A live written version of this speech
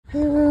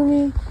Hey,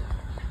 Rumi.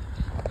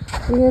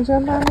 You gonna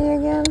jump on me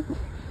again?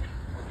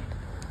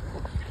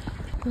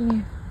 Come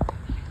here.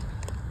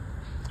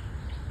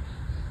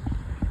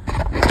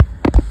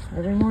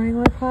 Every morning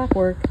like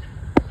clockwork.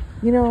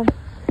 You know,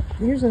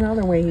 here's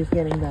another way he's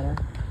getting better.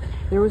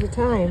 There was a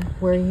time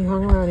where he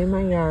hung around in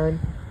my yard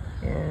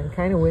and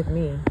kind of with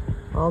me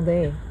all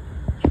day.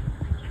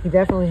 He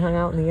definitely hung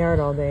out in the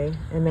yard all day,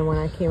 and then when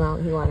I came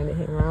out, he wanted to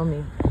hang around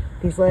me.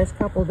 These last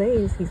couple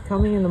days, he's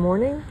coming in the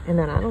morning, and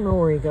then I don't know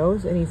where he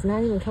goes, and he's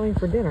not even coming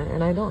for dinner.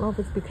 And I don't know if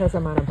it's because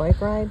I'm on a bike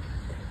ride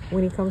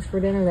when he comes for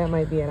dinner. That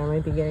might be it. I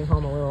might be getting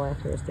home a little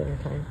after his dinner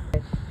time.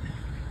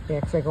 Yeah,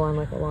 because I go on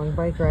like a long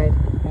bike ride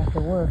after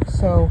work.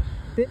 So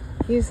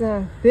he's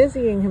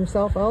busying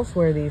himself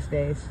elsewhere these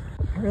days.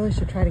 I really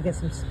should try to get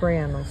some spray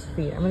on those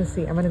feet. I'm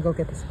gonna go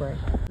get the spray.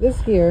 This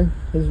here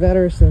is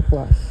Vetterson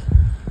Plus.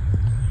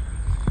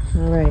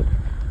 All right,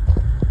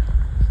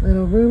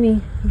 little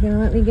Rumi, you gonna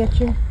let me get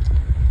your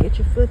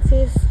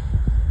footsies?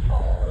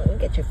 Oh, let me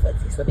get your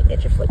footsies.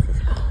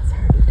 Oh, it's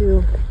hard to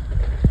do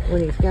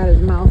when he's got his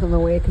mouth in the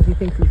way because he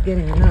thinks he's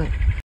getting a nut.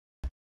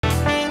 Let's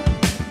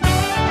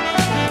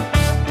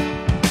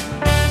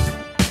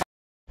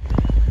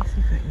see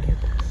if I can get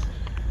this.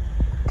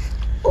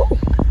 Oh,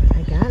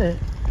 I got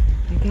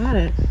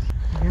it.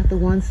 I got the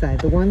one side.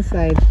 The one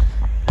side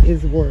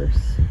is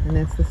worse, and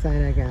that's the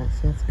side I got,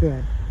 so that's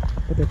good.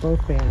 But they're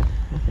both bad,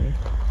 I think.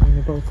 I mean,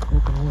 they're both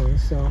open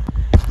wounds, so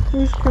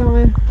who's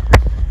coming?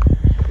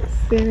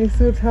 Standing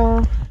so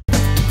tall.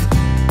 Let's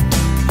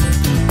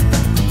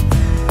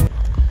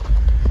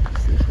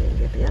see if we can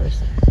get the other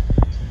side.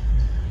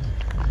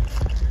 I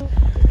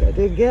think I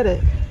did get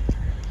it.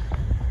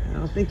 I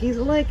don't think he's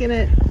liking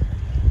it.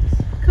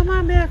 Come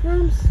on back,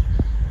 Rooms.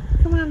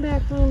 Come on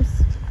back,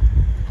 Rooms.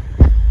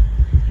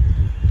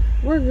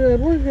 We're good,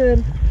 we're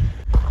good.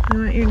 You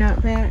want your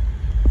nut back?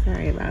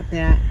 Sorry about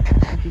that.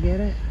 Did you get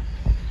it?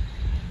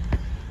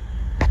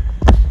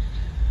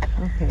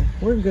 Okay,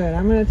 we're good.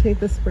 I'm going to take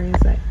the spray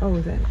inside. Oh,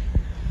 is that?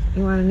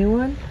 You want a new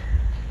one?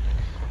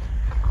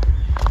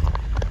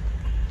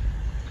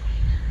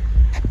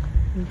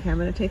 Okay, I'm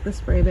going to take the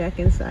spray back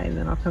inside and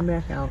then I'll come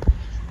back out.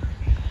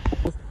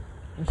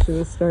 I should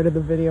have started the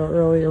video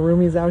earlier.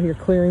 Rumi's out here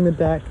clearing the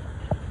deck.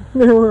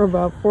 There were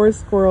about 4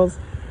 squirrels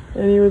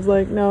and he was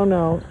like,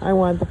 no, I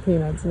want the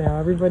peanuts now.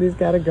 Everybody's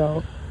got to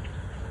go.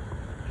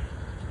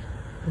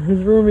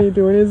 Here's Rumi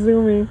doing his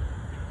zooming.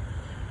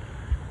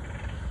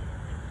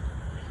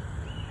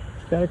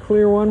 He's got to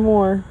clear one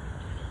more.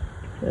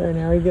 There,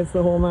 now he gets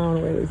the whole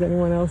mound. Wait, does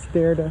anyone else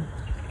dare to?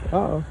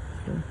 Uh-oh.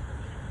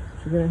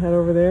 Is he going to head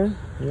over there?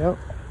 Yep.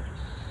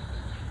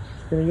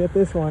 He's going to get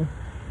this one.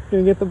 He's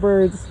going to get the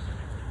birds.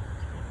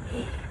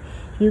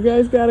 You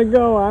guys got to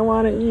go. I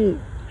want to eat.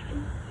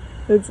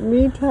 It's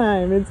me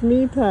time. It's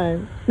me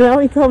time. Now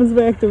he comes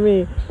back to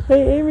me.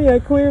 Hey, Amy, I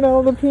cleared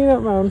all the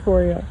peanut mound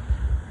for you.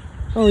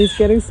 Oh, he's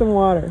getting some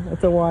water.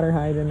 That's a water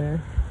hide in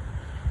there.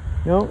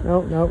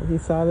 Nope. He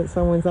saw that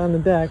someone's on the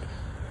deck.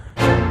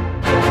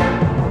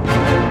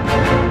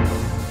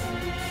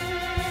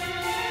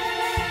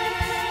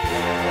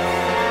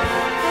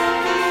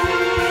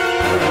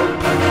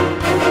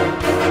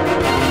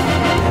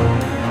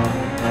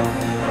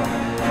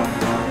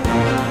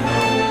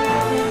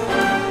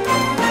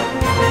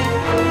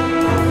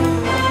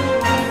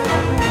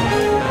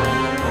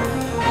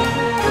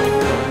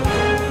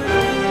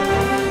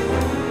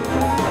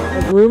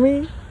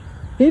 Rumi,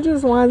 he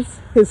just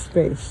wants his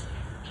space.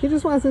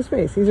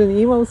 He's an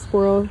emo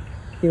squirrel.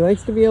 He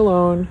likes to be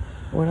alone.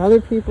 When other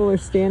people are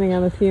standing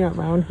on the peanut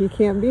mound, he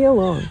can't be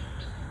alone.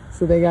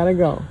 So they gotta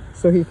go,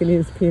 so he can eat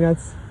his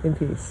peanuts in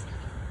peace.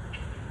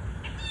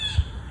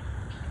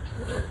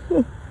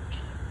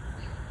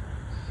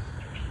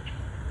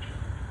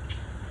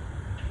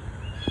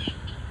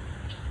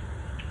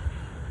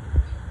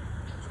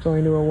 It's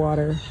going to a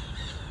water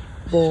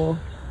bowl.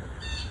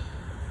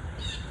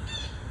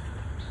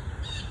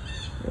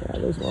 Yeah,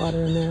 there's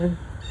water in there.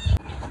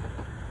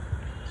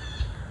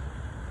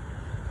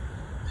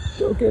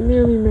 Don't get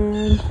near me,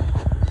 man.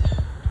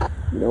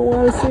 You don't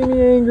want to see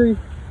me angry.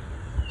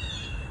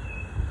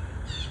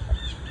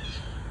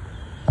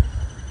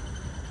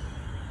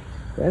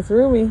 That's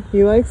Rumi.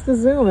 He likes to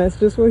zoom. That's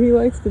just what he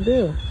likes to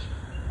do.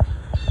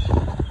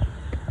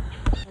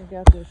 I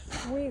got this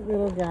sweet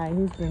little guy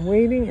who's been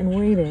waiting and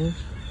waiting.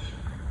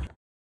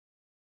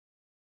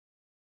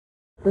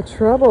 The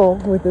trouble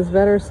with this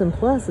Vetterson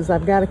Plus is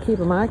I've got to keep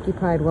him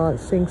occupied while it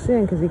sinks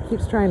in because he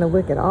keeps trying to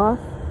lick it off.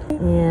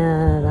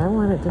 And I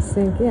want it to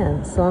sink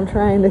in, so I'm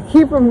trying to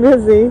keep him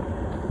busy.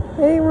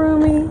 Hey,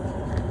 Rumi.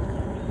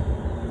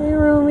 Hey,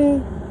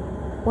 Rumi.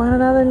 Want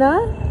another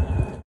nut?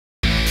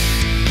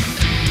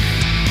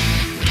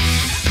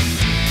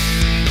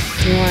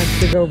 He wants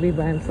to go be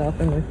by himself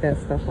and lick that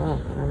stuff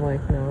off. And I'm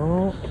like,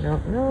 no.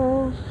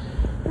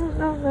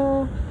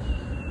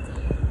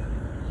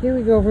 Here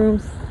we go,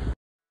 Rooms.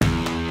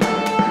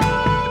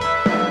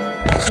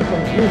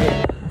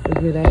 I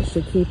figure that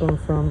should keep him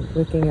from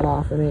licking it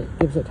off, and it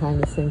gives it time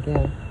to sink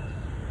in.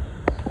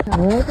 My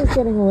life is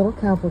getting a little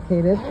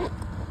complicated.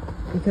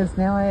 because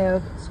now I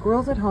have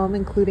squirrels at home,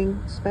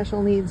 including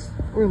special needs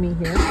Rumi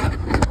here,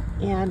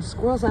 and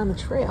squirrels on the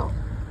trail.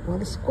 Well,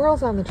 the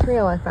squirrels on the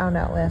trail, I found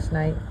out last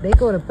night, they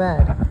go to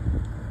bed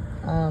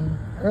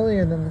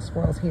earlier than the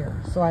squirrels here.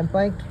 So I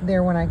biked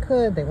there when I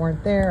could. They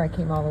weren't there. I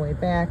came all the way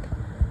back.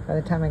 By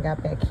the time I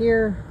got back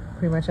here,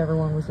 pretty much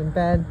everyone was in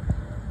bed.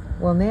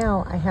 Well,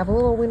 now I have a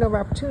little window of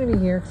opportunity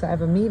here because I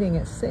have a meeting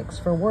at 6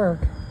 for work.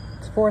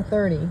 It's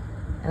 4:30,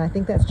 and I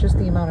think that's just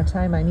the amount of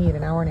time I need,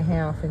 an hour and a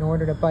half, in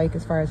order to bike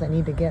as far as I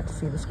need to get to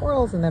see the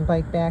squirrels, and then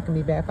bike back and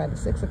be back by the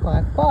 6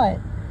 o'clock. But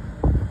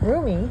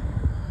Rumi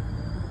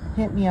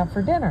hit me up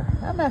for dinner.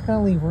 I'm not going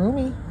to leave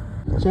Rumi.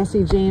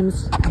 Jesse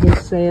James, I hate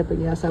to say it, but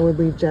yes, I would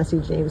leave Jesse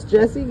James.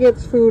 Jesse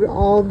gets food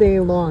all day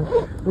long.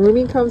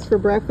 Rumi comes for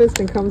breakfast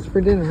and comes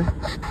for dinner,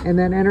 and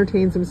then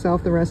entertains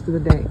himself the rest of the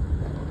day.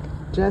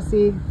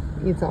 Jesse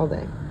eats all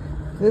day.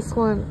 This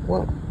one,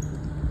 well,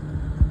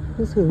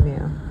 who's who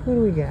now? Who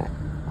do we got?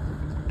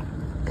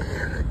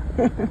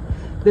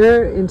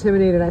 They're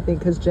intimidated, I think,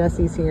 because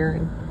Jesse's here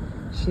and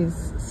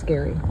she's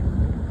scary.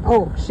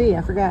 Oh,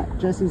 I forgot.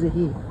 Jesse's a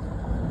he.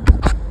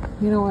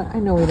 You know what? I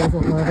know he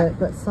doesn't love it,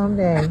 but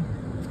someday...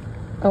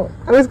 Oh,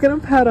 I was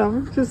going to pet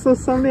him just so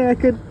someday I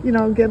could, you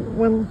know, get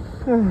one...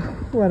 Oh,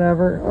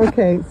 whatever.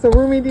 Okay, so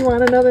Rumi, do you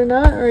want another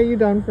nut or are you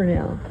done for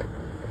now?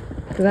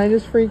 Did I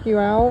just freak you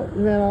out?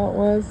 Is that all it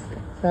was?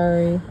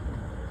 Sorry.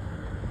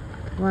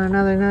 Want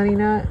another nutty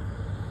nut?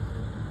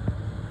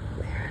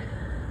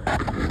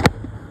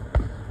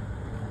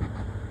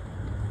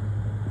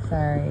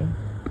 Sorry.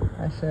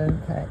 I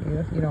shouldn't pet you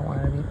if you don't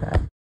want to be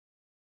pet.